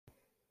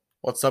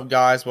What's up,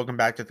 guys? Welcome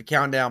back to the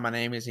Countdown. My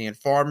name is Ian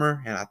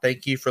Farmer, and I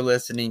thank you for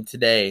listening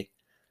today.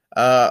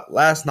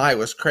 Last night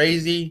was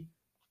crazy.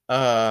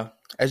 Uh,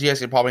 as you guys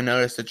can probably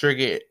notice, the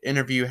Trigger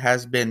interview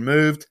has been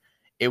moved.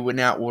 It will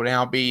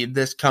now be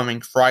this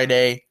coming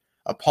Friday.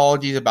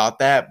 Apologies about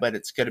that, but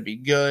it's going to be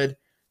good.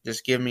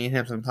 Just give me and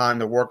him some time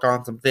to work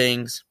on some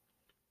things.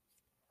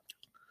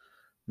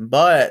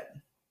 But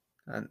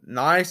a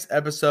nice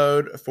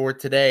episode for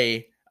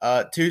today.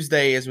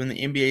 Tuesday is when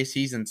the NBA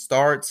season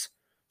starts.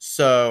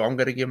 So I'm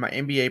going to give my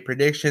NBA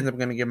predictions. I'm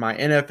going to give my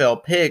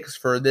NFL picks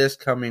for this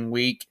coming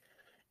week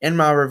and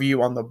my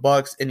review on the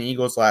Bucks and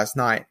Eagles last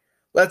night.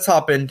 Let's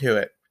hop into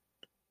it.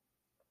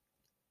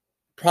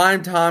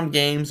 Primetime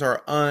games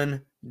are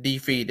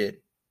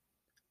undefeated.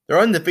 They're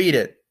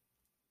undefeated.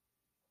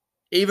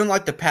 Even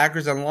like the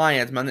Packers and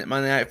Lions Monday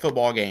Night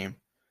Football game.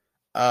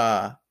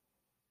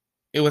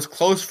 It was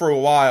close for a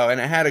while, and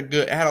it had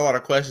a lot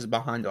of questions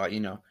behind it.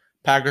 Like,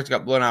 Packers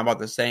got blown out by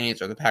the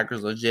Saints. Are the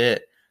Packers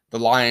legit? The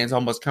Lions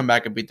almost come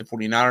back and beat the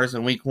 49ers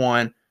in week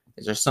 1.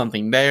 Is there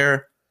something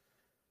there?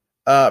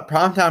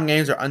 Primetime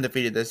games are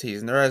undefeated this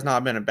season. There has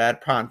not been a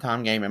bad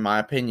primetime game, in my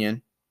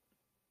opinion.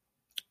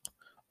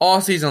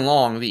 All season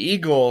long, the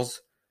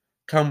Eagles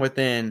come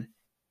within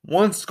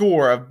one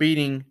score of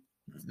beating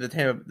the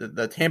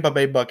Tampa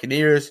Bay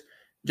Buccaneers.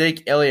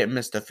 Jake Elliott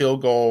missed a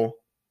field goal.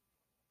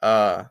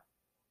 And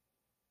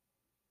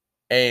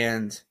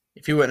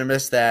if he wouldn't have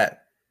missed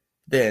that,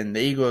 then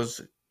the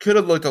Eagles could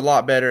have looked a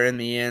lot better in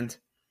the end.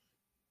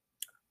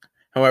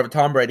 However,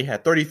 Tom Brady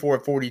had 34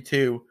 of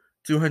 42,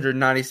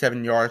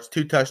 297 yards,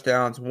 2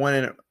 touchdowns,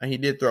 he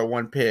did throw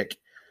 1 pick.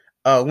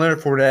 Leonard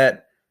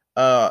Fournette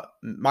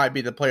might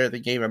be the player of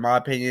the game, in my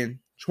opinion.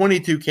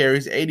 22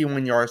 carries,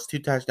 81 yards, 2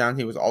 touchdowns.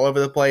 He was all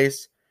over the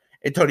place.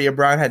 Antonio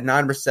Brown had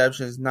 9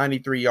 receptions,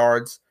 93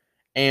 yards,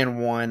 and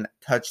 1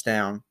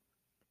 touchdown.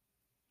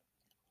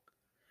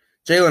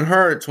 Jalen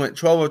Hurts went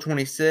 12 of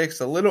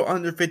 26, a little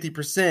under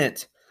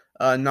 50%,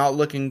 not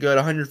looking good.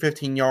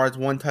 115 yards,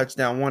 1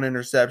 touchdown, 1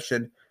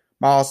 interception.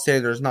 Miles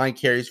Sanders, 9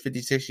 carries,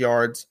 56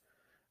 yards.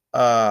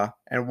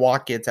 And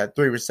Watkins had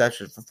 3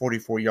 receptions for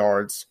 44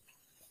 yards.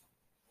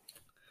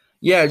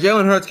 Yeah,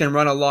 Jalen Hurts can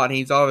run a lot.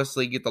 He's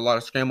obviously get a lot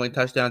of scrambling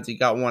touchdowns. He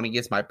got 1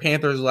 against my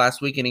Panthers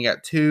last week, and he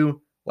got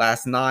 2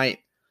 last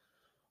night.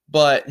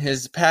 But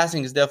his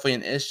passing is definitely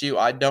an issue.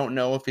 I don't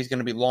know if he's going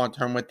to be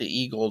long-term with the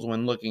Eagles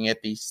when looking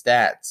at these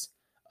stats.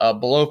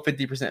 Below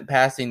 50%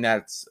 passing,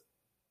 that's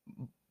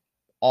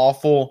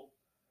awful.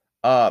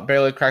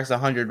 Barely cracks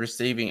 100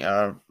 receiving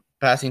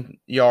passing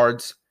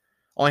yards.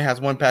 Only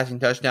has 1 passing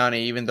touchdown.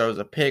 He even throws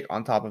a pick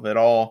on top of it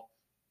all.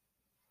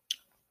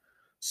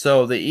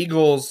 So the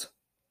Eagles,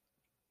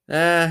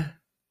 the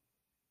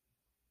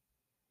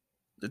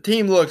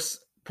team looks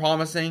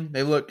promising.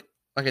 They look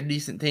like a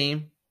decent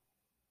team.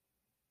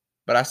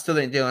 But I still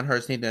think Jalen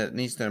Hurts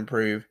needs to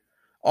improve.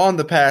 On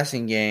the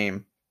passing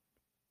game,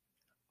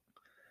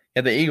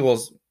 the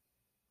Eagles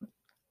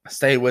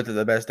stayed with it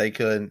the best they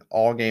could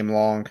all game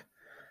long.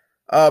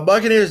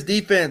 Buccaneers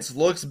defense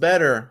looks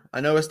better.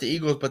 I know it's the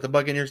Eagles, but the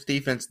Buccaneers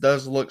defense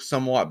does look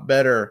somewhat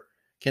better.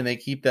 Can they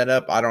keep that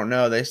up? I don't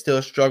know. They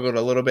still struggled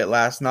a little bit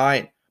last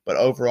night, but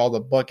overall the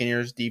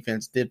Buccaneers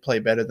defense did play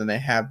better than they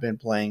have been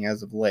playing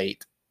as of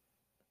late.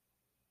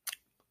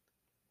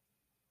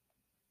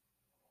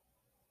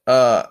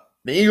 The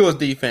Eagles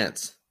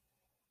defense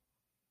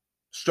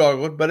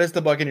struggled, but it's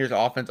the Buccaneers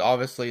offense.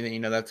 Obviously,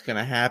 that's going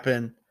to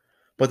happen.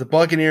 But the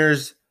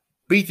Buccaneers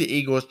beat the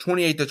Eagles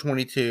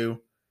 28-22.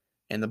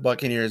 And the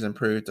Buccaneers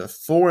improved to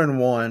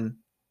 4-1.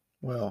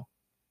 Well,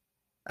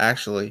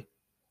 actually,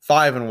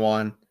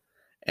 5-1,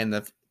 and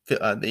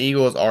the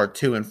Eagles are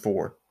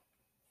 2-4.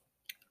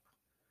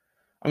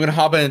 I'm gonna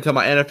hop into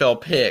my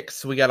NFL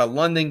picks. We got a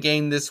London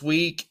game this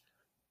week.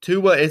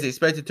 Tua is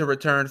expected to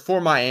return for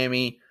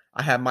Miami.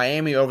 I have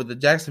Miami over the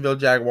Jacksonville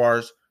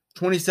Jaguars,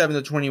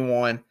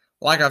 27-21.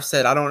 Like I've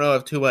said, I don't know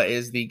if Tua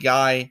is the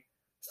guy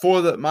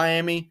for the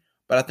Miami,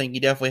 but I think he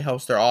definitely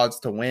helps their odds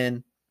to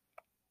win.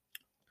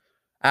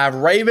 I have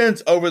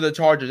Ravens over the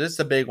Chargers. This is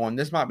a big one.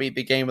 This might be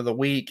the game of the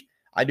week.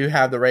 I do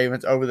have the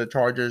Ravens over the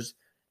Chargers.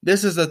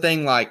 This is the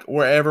thing, like,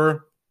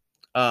 wherever,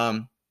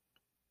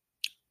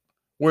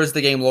 where's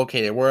the game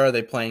located? Where are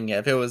they playing at?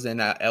 If it was in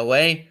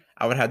LA,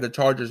 I would have the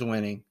Chargers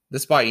winning,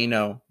 despite,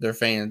 their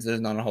fans.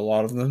 There's not a whole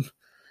lot of them.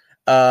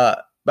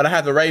 But I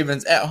have the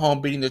Ravens at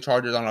home beating the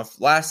Chargers on a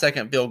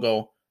last-second field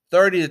goal,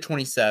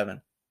 30-27.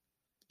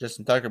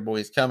 Justin Tucker, boy,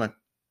 is coming.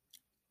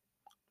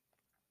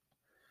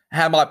 I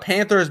have my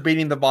Panthers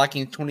beating the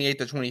Vikings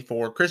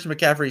 28-24. Christian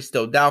McCaffrey is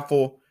still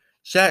doubtful.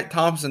 Shaq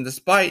Thompson,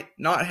 despite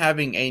not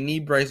having a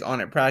knee brace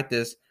on at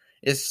practice,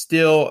 is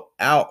still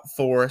out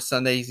for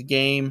Sunday's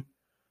game.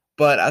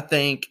 But I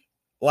think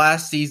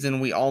last season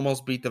we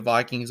almost beat the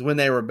Vikings when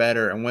they were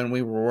better and when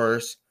we were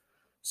worse.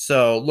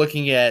 So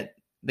looking at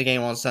the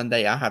game on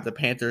Sunday, I have the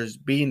Panthers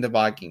beating the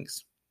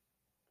Vikings.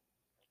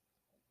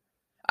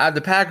 I have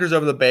the Packers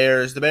over the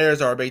Bears. The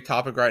Bears are a big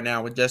topic right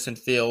now with Justin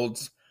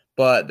Fields,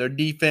 but their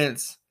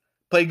defense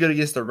played good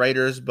against the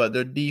Raiders, but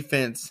their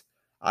defense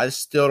I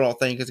still don't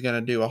think is going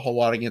to do a whole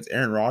lot against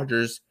Aaron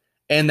Rodgers.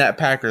 and that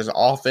Packers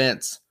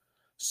offense.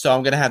 So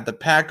I'm going to have the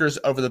Packers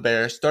over the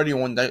Bears,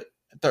 31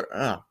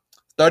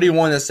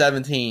 to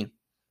 17.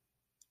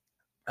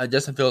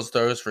 Justin Fields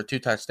throws for 2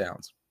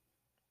 touchdowns.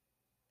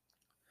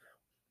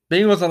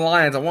 Bengals and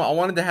Lions. I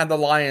wanted to have the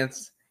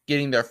Lions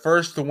getting their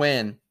first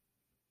win.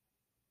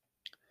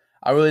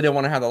 I really didn't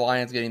want to have the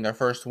Lions getting their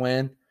first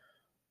win.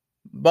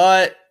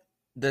 But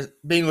the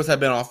Bengals have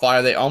been on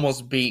fire. They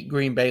almost beat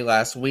Green Bay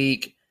last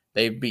week.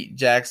 They beat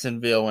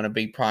Jacksonville in a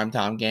big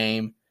primetime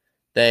game.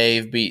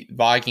 They've beat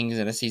Vikings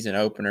in a season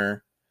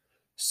opener.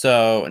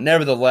 So,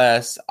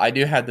 nevertheless, I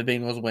do have the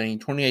Bengals winning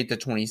 28 to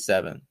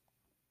 27.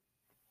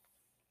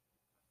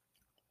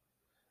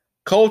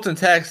 Colts and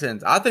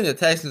Texans. I think the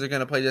Texans are going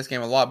to play this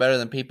game a lot better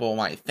than people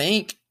might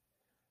think.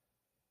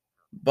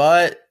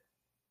 But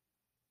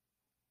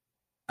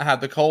I have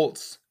the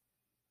Colts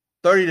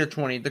 30 to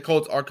 20. The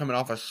Colts are coming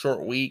off a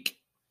short week.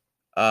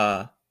 They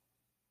are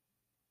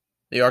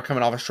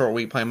coming off a short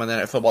week playing Monday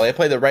Night Football. They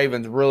played the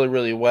Ravens really,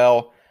 really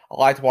well. I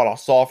liked what I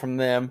saw from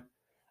them.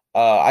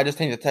 I just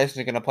think the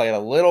Texans are going to play it a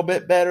little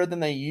bit better than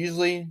they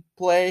usually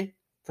play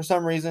for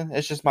some reason.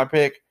 It's just my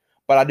pick.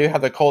 But I do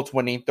have the Colts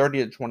winning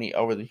 30 to 20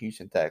 over the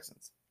Houston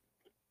Texans.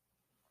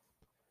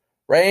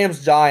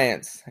 Rams,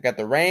 Giants. I got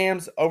the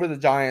Rams over the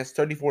Giants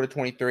 34 to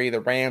 23. The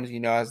Rams,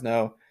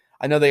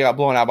 I know they got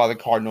blown out by the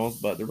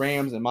Cardinals, but the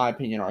Rams, in my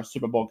opinion, are a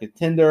Super Bowl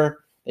contender.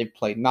 They've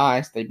played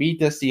nice. They beat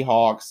the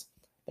Seahawks.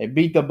 They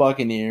beat the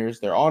Buccaneers.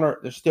 They're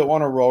still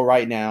on a roll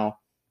right now.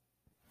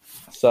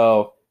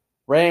 So,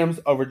 Rams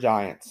over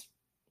Giants.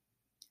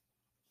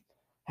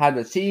 Had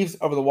the Chiefs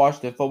over the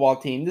Washington football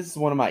team. This is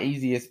one of my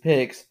easiest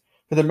picks.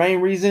 For the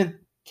main reason,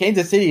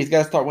 Kansas City has got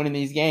to start winning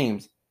these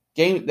games.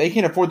 They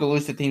can't afford to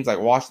lose to teams like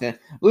Washington.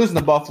 Losing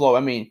to Buffalo,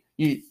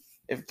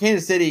 if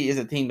Kansas City is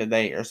a team that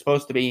they are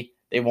supposed to be,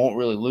 they won't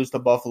really lose to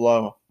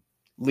Buffalo,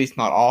 at least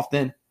not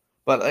often.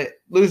 But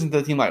losing to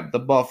a team like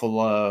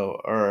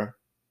Buffalo,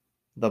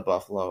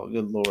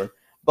 good Lord,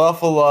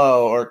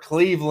 Buffalo or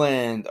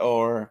Cleveland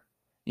or,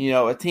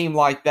 a team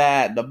like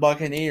that, the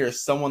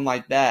Buccaneers, someone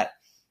like that.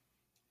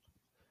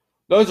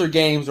 Those are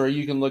games where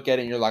you can look at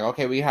it and you're like,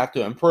 okay, we have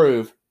to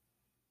improve,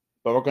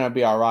 but we're going to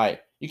be all right.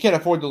 You can't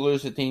afford to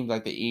lose to teams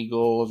like the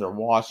Eagles or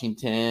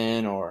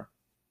Washington or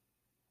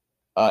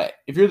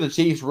if you're the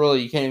Chiefs,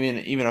 really, you can't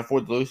even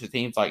afford to lose to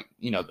teams like,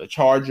 the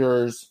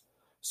Chargers.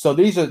 So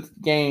these are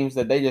games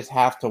that they just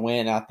have to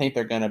win. I think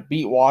they're going to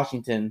beat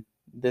Washington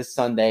this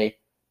Sunday,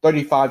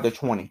 35 to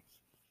 20.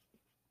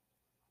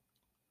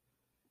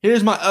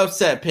 Here's my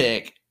upset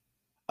pick.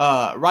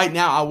 Right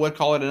now, I would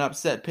call it an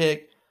upset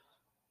pick.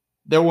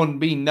 There will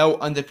be no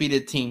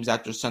undefeated teams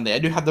after Sunday. I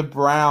do have the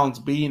Browns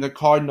beating the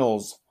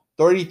Cardinals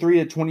 33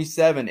 to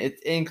 27.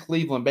 It's in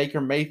Cleveland.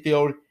 Baker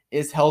Mayfield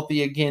is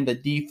healthy again. The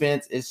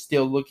defense is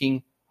still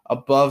looking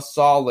above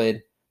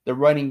solid. The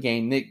running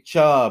game, Nick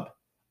Chubb,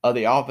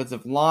 the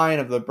offensive line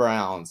of the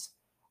Browns.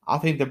 I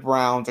think the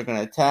Browns are going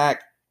to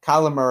attack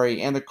Kyler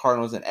Murray and the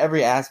Cardinals in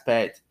every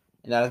aspect,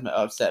 and that is my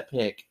upset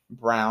pick,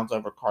 Browns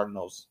over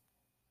Cardinals.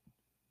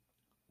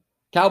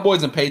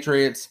 Cowboys and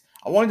Patriots.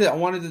 I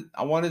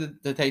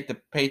wanted to take the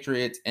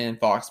Patriots in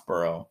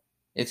Foxborough.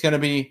 It's going to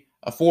be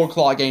a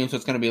 4:00 game, so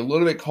it's going to be a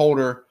little bit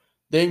colder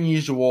than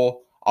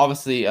usual.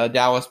 Obviously,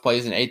 Dallas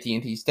plays in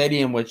AT&T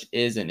Stadium, which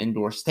is an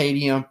indoor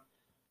stadium.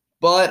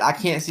 But I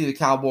can't see the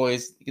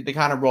Cowboys, the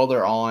kind of roll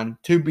they're on,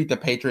 to beat the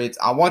Patriots.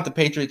 I want the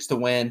Patriots to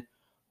win,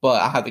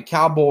 but I have the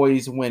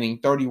Cowboys winning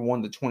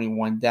 31 to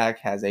 21. Dak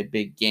has a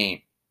big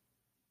game.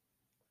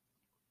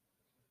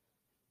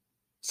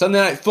 Sunday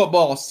Night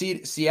Football,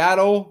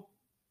 Seattle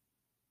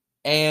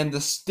and the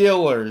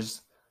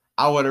Steelers.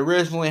 I would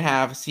originally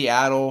have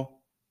Seattle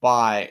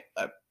by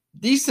a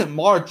decent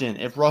margin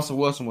if Russell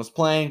Wilson was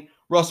playing.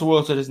 Russell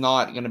Wilson is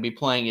not going to be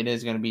playing. It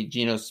is going to be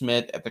Geno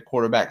Smith at the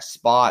quarterback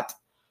spot.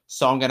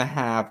 So I'm going to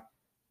have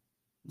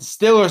the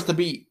Steelers to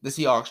beat the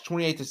Seahawks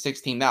 28 to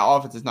 16. That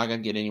offense is not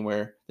going to get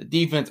anywhere. The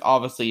defense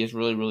obviously is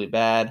really, really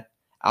bad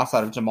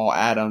outside of Jamal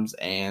Adams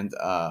and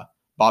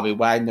Bobby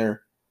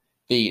Wagner.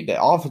 The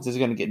offense is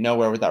going to get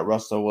nowhere without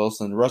Russell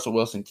Wilson. Russell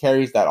Wilson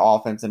carries that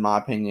offense, in my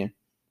opinion.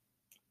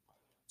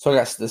 So I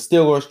got the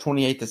Steelers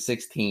 28 to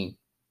 16.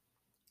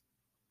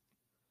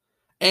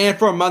 And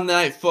for Monday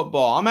Night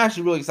Football, I'm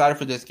actually really excited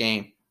for this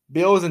game.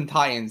 Bills and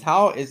Titans.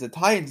 How is the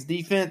Titans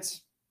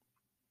defense?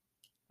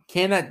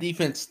 Can that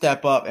defense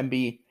step up and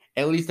be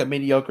at least a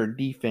mediocre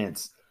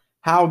defense?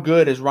 How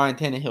good is Ryan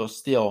Tannehill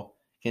still?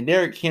 Can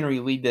Derrick Henry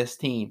lead this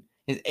team?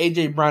 Is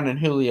A.J. Brown and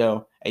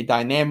Julio a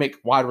dynamic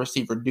wide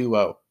receiver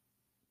duo?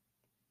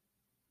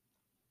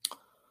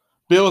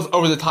 Bills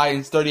over the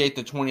Titans 38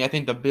 to 20. I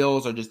think the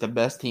Bills are just the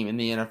best team in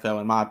the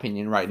NFL, in my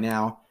opinion, right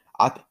now.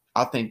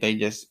 I think they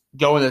just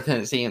go into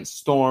Tennessee and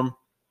storm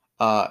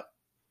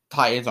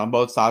Titans on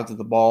both sides of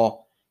the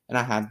ball. And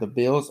I have the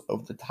Bills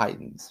over the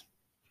Titans.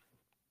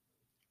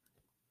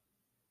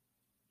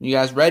 You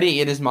guys ready?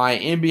 It is my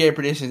NBA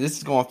predictions. This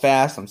is going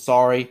fast. I'm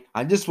sorry.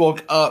 I just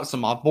woke up, so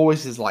my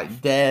voice is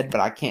like dead, but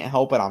I can't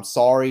help it. I'm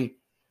sorry.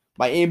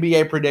 My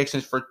NBA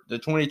predictions for the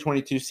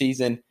 2022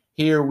 season.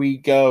 Here we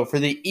go. For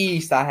the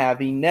East, I have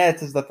the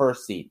Nets as the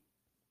first seed.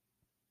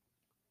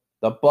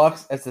 The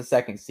Bucks as the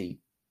 2nd seed.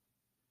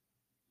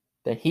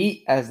 The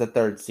Heat as the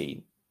 3rd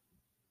seed.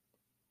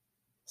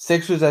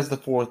 Sixers as the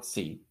 4th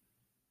seed.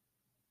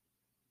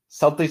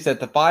 Celtics at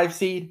the 5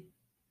 seed.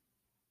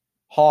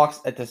 Hawks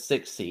at the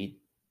 6 seed.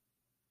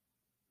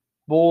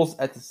 Bulls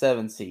at the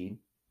 7 seed.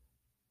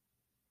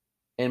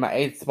 And my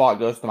 8th spot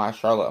goes to my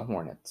Charlotte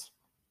Hornets.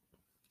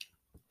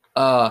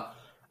 I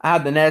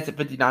have the Nets at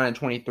 59 and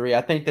 23.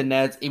 I think the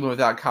Nets, even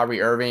without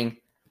Kyrie Irving,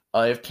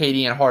 if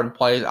KD and Harden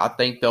plays, I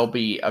think they'll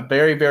be a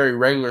very, very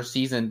regular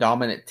season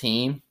dominant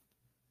team,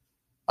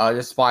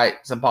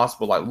 despite some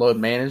possible load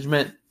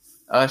management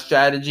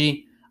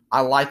strategy.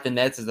 I like the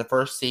Nets as the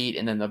 1st seed,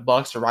 and then the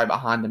Bucks are right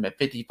behind them at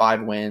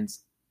 55 wins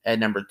at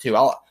number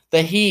 2.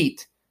 The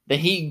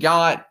Heat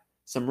got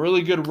some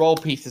really good role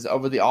pieces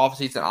over the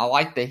offseason. I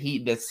like the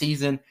Heat this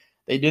season.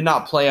 They did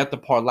not play up the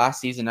par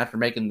last season after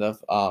making the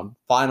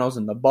finals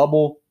in the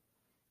bubble.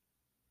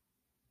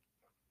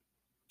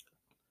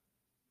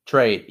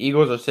 Trade.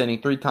 Eagles are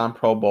sending 3-time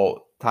Pro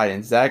Bowl tight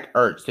end Zach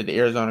Ertz to the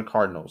Arizona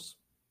Cardinals.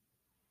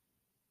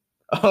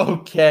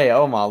 Okay,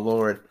 oh my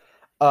Lord.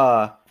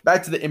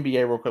 Back to the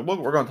NBA real quick.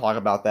 We're going to talk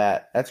about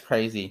that. That's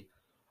crazy.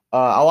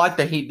 I like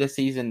the Heat this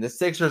season. The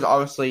Sixers,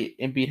 obviously,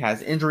 Embiid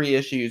has injury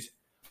issues,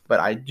 but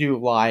I do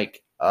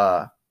like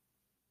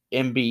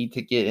Embiid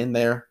to get in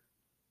there.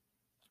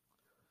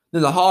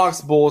 Then the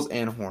Hawks, Bulls,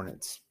 and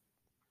Hornets.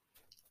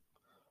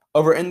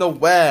 Over in the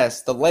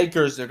West, the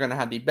Lakers are going to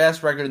have the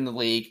best record in the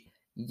league.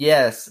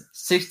 Yes,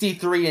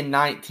 63 and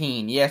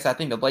 19. Yes, I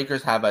think the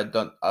Lakers have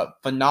a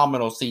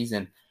phenomenal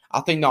season.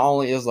 I think not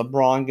only is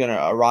LeBron going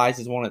to arise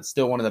as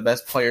still one of the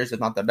best players, if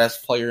not the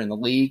best player in the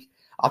league,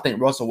 I think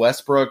Russell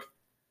Westbrook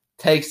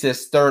takes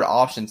this 3rd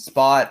option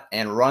spot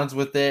and runs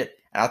with it.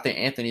 And I think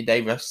Anthony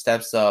Davis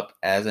steps up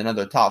as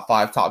another top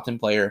 5, top 10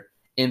 player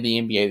in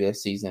the NBA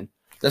this season.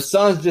 The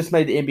Suns just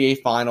made the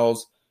NBA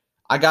Finals.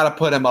 I got to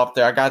put them up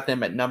there. I got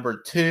them at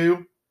number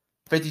 2,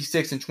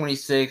 56 and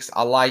 26.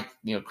 I like,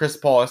 Chris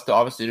Paul is still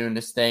obviously doing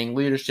this thing,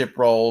 leadership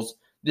roles,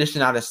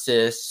 dishing out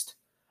assists,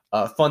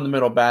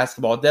 fundamental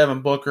basketball.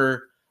 Devin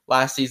Booker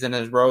last season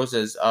has rose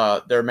as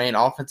their main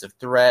offensive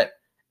threat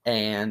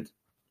and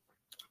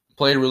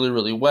played really,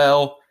 really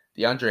well.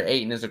 DeAndre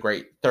Ayton is a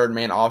great 3rd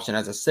man option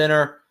as a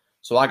center.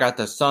 So I got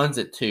the Suns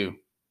at 2.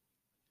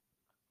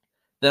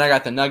 Then I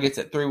got the Nuggets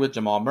at 3 with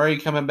Jamal Murray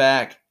coming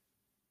back.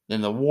 Then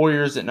the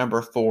Warriors at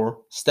number 4.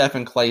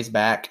 Stephen Clay's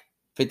back,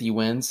 50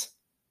 wins.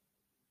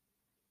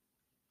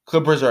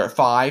 Clippers are at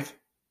 5.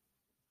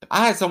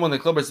 I had someone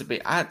someone said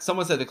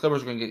the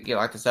Clippers were going to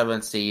get the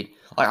 7th seed.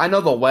 I know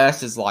the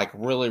West is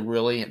really,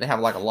 really, they have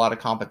a lot of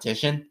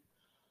competition.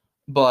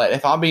 But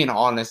if I'm being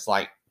honest,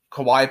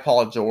 Kawhi,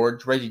 Paul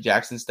George, Reggie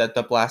Jackson stepped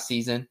up last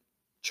season.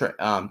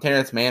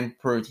 Terrence Mann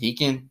proved he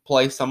can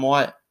play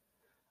somewhat.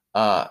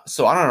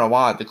 So I don't know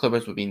why the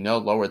Clippers would be no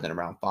lower than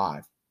around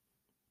 5.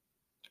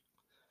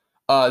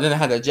 Then I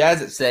had the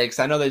Jazz at 6.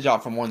 I know they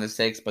dropped from 1 to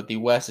 6, but the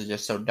West is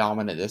just so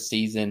dominant this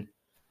season.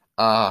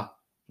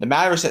 The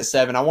Mavericks at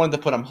 7. I wanted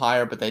to put them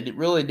higher, but they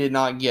really did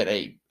not get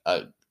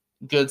a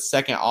good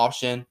second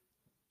option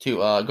to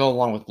go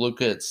along with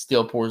Luka. It's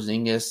still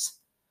Porzingis.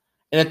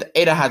 And at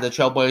the 8, I had the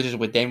Trailblazers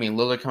with Damian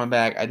Lillard coming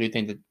back. I do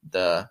think that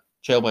the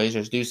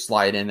Trailblazers do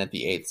slide in at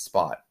the 8th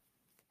spot.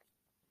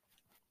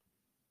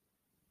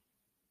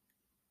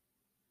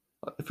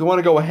 If you want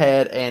to go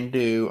ahead and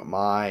do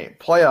my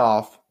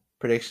playoff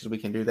predictions, we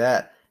can do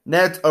that.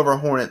 Nets over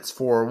Hornets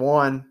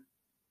 4-1.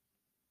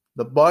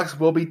 The Bucks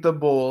will beat the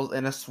Bulls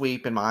in a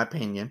sweep, in my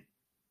opinion.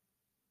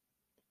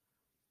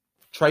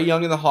 Trae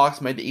Young and the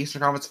Hawks made the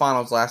Eastern Conference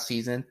Finals last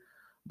season,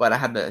 but I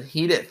have the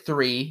Heat at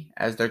 3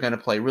 as they're going to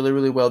play really,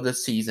 really well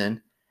this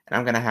season, and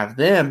I'm going to have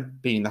them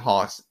beating the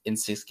Hawks in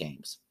 6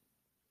 games.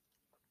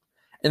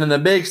 And then the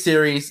big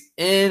series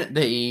in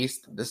the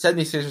East, the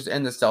 76ers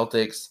and the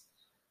Celtics.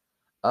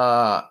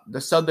 The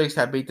Celtics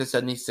have beat the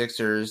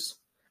 76ers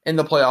in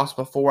the playoffs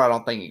before. I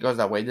don't think it goes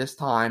that way this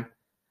time.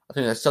 I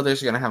think the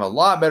Celtics are going to have a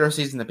lot better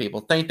season than people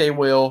think they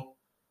will,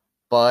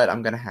 but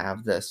I'm going to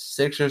have the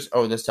Sixers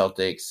over the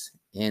Celtics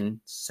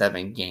in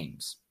 7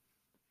 games.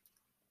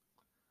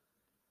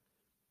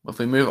 If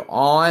we move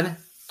on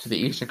to the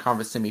Eastern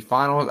Conference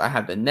semifinals, I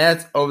have the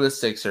Nets over the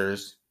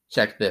Sixers.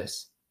 Check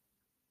this.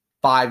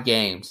 5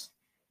 games.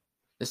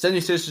 The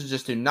 76ers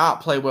just do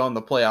not play well in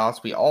the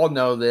playoffs. We all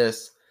know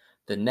this.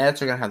 The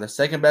Nets are going to have the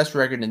second best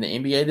record in the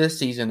NBA this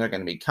season. They're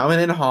going to be coming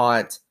in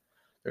hot.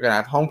 They're going to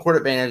have home court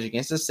advantage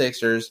against the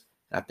Sixers.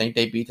 And I think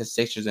they beat the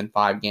Sixers in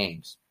 5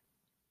 games.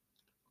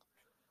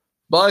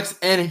 Bucks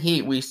and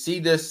Heat. We see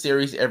this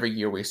series every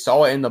year. We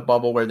saw it in the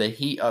bubble where the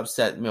Heat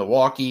upset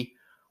Milwaukee.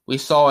 We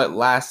saw it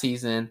last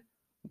season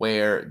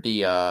where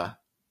the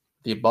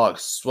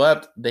Bucks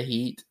swept the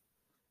Heat.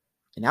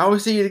 And now we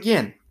see it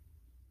again.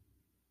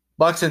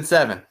 Bucks in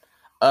 7.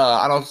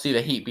 I don't see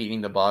the Heat beating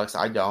the Bucks.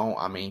 I don't.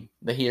 I mean,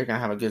 the Heat are going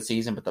to have a good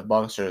season, but the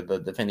Bucks are the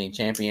defending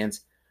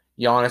champions.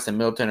 Giannis and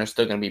Middleton are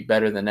still going to be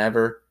better than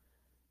ever.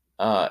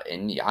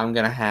 And I'm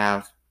going to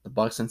have the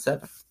Bucks in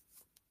 7.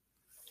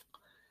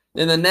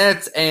 Then the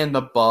Nets and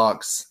the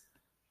Bucks.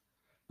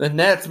 The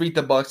Nets beat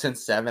the Bucks in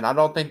 7. I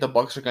don't think the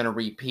Bucks are going to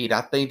repeat.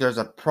 I think there's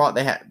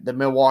the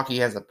Milwaukee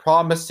has a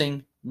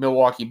promising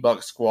Milwaukee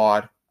Bucks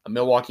squad, a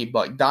Milwaukee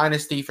Buck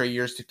dynasty for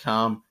years to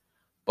come,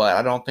 but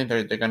I don't think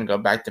they're going to go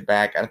back to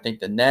back. I think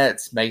the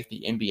Nets make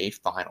the NBA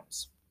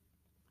Finals.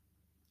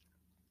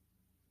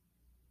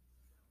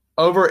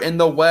 Over in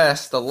the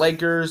West, the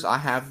Lakers, I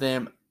have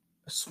them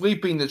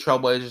sweeping the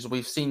Trailblazers.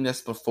 We've seen this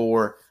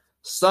before.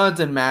 Suns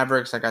and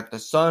Mavericks, I got the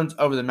Suns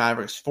over the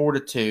Mavericks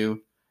 4-2.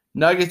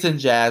 Nuggets and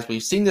Jazz,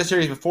 we've seen the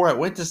series before. It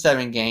went to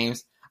 7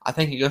 games. I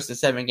think it goes to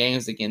 7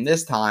 games again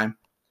this time.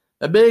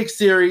 The big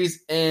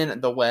series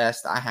in the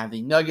West, I have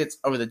the Nuggets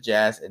over the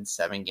Jazz in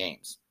 7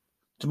 games.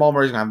 Jamal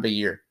Murray's going to have a big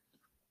year.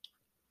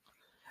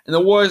 And the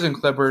Warriors and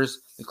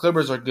Clippers, the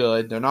Clippers are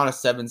good. They're not a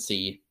 7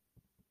 seed.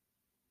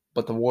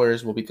 But the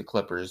Warriors will beat the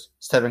Clippers.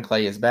 Stephen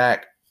Clay is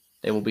back.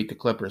 They will beat the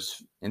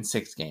Clippers in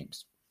 6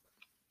 games.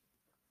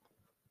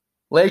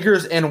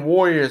 Lakers and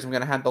Warriors, I'm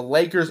going to have the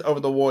Lakers over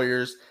the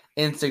Warriors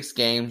in 6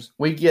 games.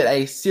 We get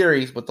a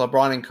series with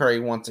LeBron and Curry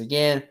once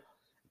again.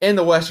 In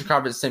the Western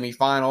Conference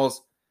semifinals,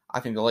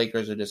 I think the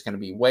Lakers are just going to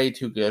be way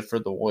too good for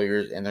the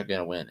Warriors, and they're going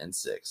to win in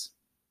 6.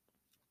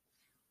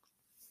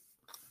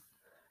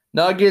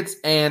 Nuggets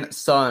and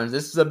Suns.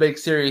 This is a big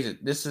series.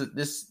 This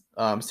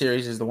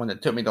series is the one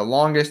that took me the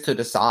longest to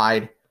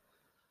decide.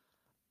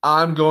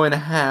 I'm going to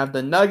have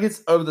the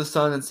Nuggets over the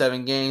Suns in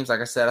 7 games. Like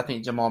I said, I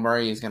think Jamal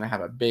Murray is going to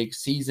have a big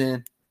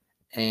season,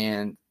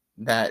 and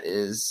that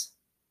is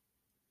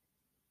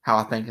how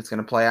I think it's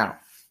going to play out.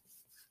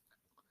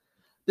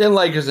 Then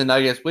Lakers and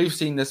Nuggets. We've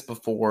seen this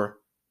before.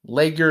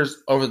 Lakers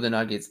over the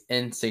Nuggets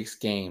in 6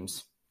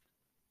 games.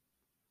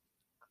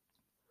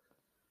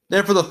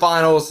 Then for the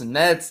finals,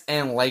 Nets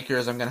and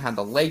Lakers. I'm going to have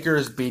the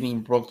Lakers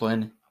beating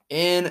Brooklyn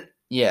in,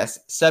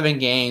 7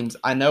 games.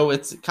 I know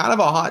it's kind of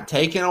a hot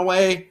take in a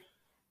way,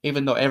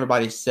 even though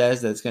everybody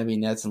says that it's going to be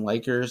Nets and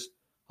Lakers.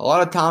 A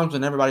lot of times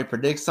when everybody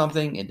predicts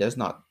something, it does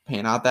not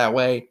pan out that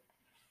way.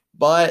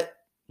 But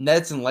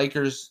Nets and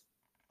Lakers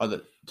are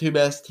the 2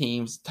 best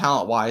teams,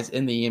 talent-wise,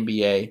 in the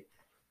NBA.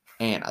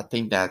 And I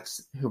think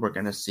that's who we're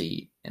going to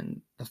see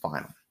in the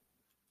final.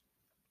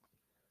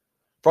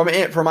 For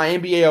my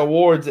NBA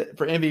awards,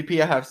 for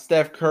MVP, I have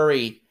Steph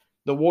Curry.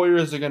 The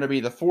Warriors are going to be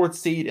the 4th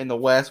seed in the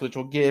West, which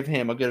will give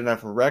him a good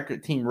enough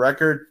team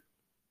record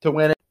to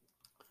win it.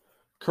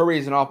 Curry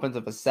is an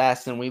offensive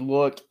assassin. We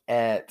look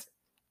at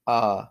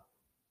the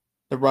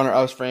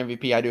runner-ups for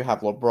MVP. I do have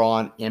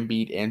LeBron,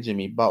 Embiid, and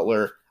Jimmy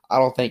Butler. I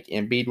don't think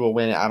Embiid will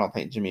win it. I don't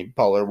think Jimmy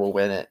Butler will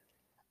win it.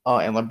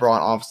 And LeBron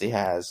obviously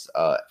has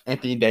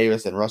Anthony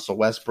Davis and Russell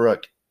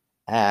Westbrook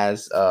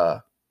as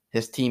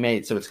his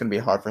teammates, so it's going to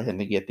be hard for him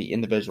to get the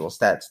individual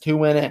stats to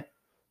win it.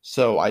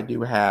 So I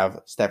do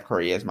have Steph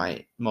Curry as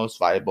my most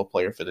valuable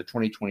player for the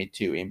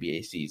 2022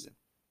 NBA season.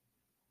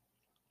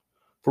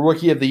 For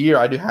Rookie of the Year,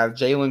 I do have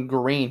Jalen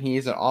Green. He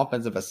is an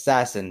offensive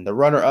assassin. The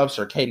runner-ups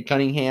are Cade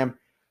Cunningham,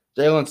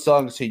 Jalen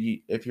Suggs, who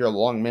if you're a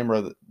long-time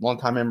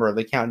member of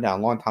the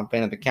Countdown, long-time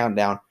fan of the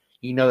Countdown,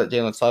 you know that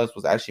Jalen Suggs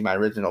was actually my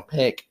original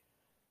pick,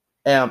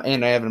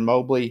 and Evan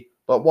Mobley.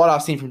 But what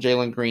I've seen from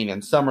Jalen Green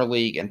in Summer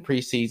League and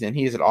preseason,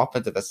 he is an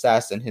offensive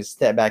assassin. His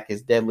step back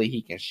is deadly.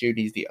 He can shoot.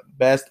 He's the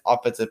best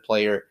offensive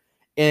player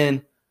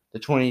in the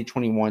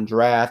 2021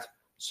 draft.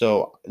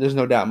 So there's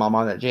no doubt in my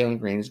mind that Jalen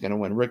Green is going to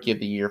win Rookie of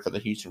the Year for the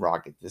Houston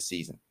Rockets this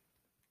season.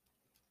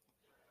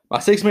 My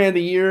 6th man of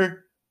the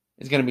year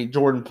is going to be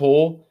Jordan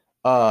Poole.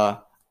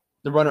 The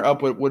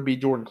runner-up would be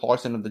Jordan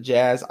Clarkson of the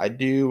Jazz. I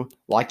do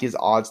like his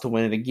odds to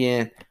win it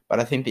again,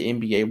 but I think the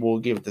NBA will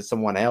give it to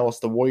someone else.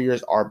 The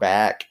Warriors are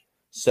back,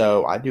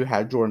 so I do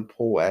have Jordan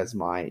Poole as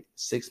my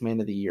 6th man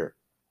of the year.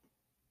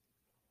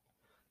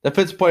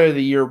 Defensive Player of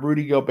the Year,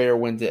 Rudy Gobert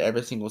wins it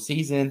every single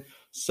season.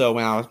 So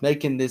when I was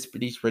making these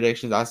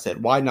predictions, I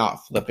said, why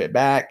not flip it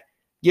back?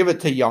 Give it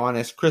to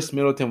Giannis. Chris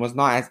Middleton was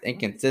not as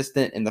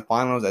inconsistent in the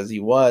finals as he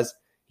was.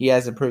 He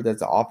has improved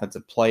as an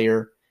offensive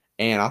player.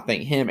 And I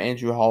think him,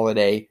 Andrew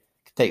Holiday,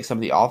 can take some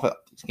of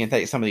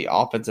the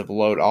offensive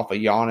load off of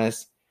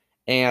Giannis.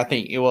 And I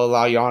think it will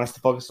allow Giannis to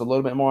focus a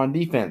little bit more on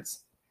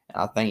defense.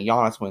 And I think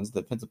Giannis wins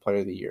the Defensive Player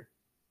of the Year.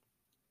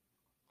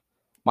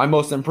 My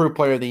most improved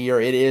player of the year,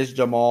 it is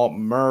Jamal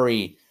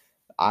Murray.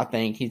 I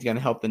think he's going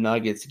to help the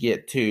Nuggets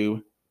get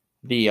to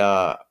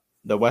the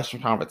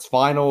Western Conference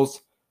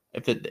Finals.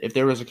 If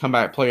there was a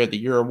comeback player of the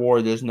year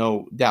award, there's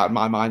no doubt in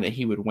my mind that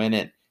he would win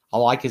it. I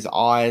like his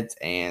odds,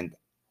 and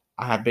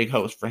I have big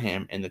hopes for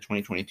him in the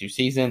 2022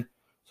 season.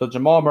 So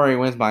Jamal Murray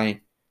wins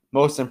my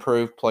most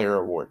improved player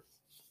award.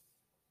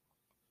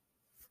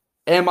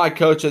 And my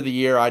coach of the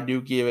year, I do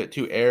give it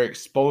to Erik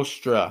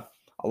Spoelstra.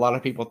 A lot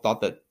of people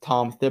thought that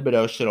Tom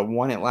Thibodeau should have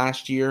won it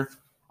last year.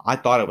 I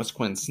thought it was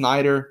Quinn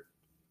Snyder.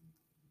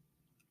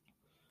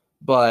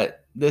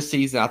 But this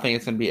season, I think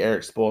it's going to be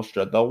Erik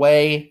Spoelstra. The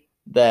way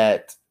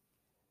that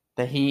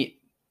the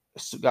Heat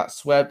got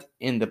swept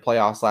in the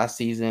playoffs last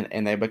season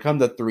and they become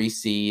the 3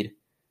 seed,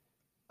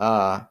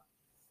 I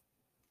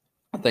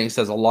think it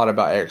says a lot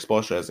about Erik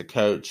Spoelstra as a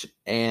coach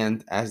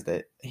and as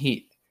the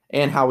Heat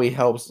and how he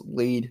helps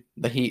lead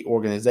the Heat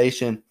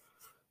organization.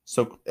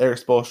 So Eric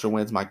Spoelstra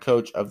wins my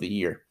Coach of the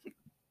Year.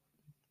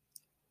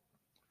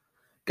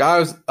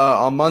 Guys,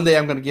 on Monday,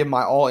 I'm going to give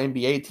my all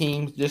NBA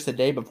teams just a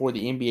day before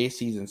the NBA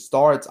season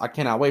starts. I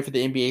cannot wait for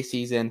the NBA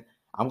season.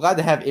 I'm glad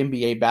to have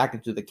NBA back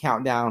into the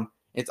countdown.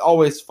 It's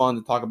always fun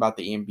to talk about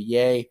the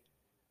NBA,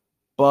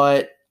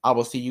 but I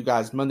will see you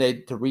guys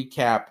Monday to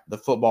recap the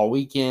football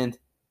weekend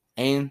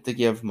and to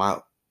give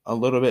a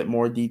little bit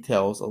more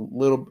details, a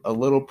little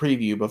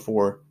preview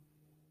before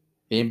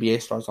the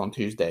NBA starts on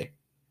Tuesday.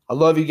 I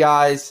love you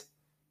guys.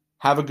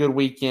 Have a good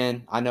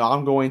weekend. I know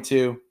I'm going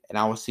to, and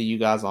I will see you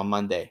guys on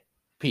Monday.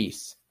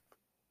 Peace.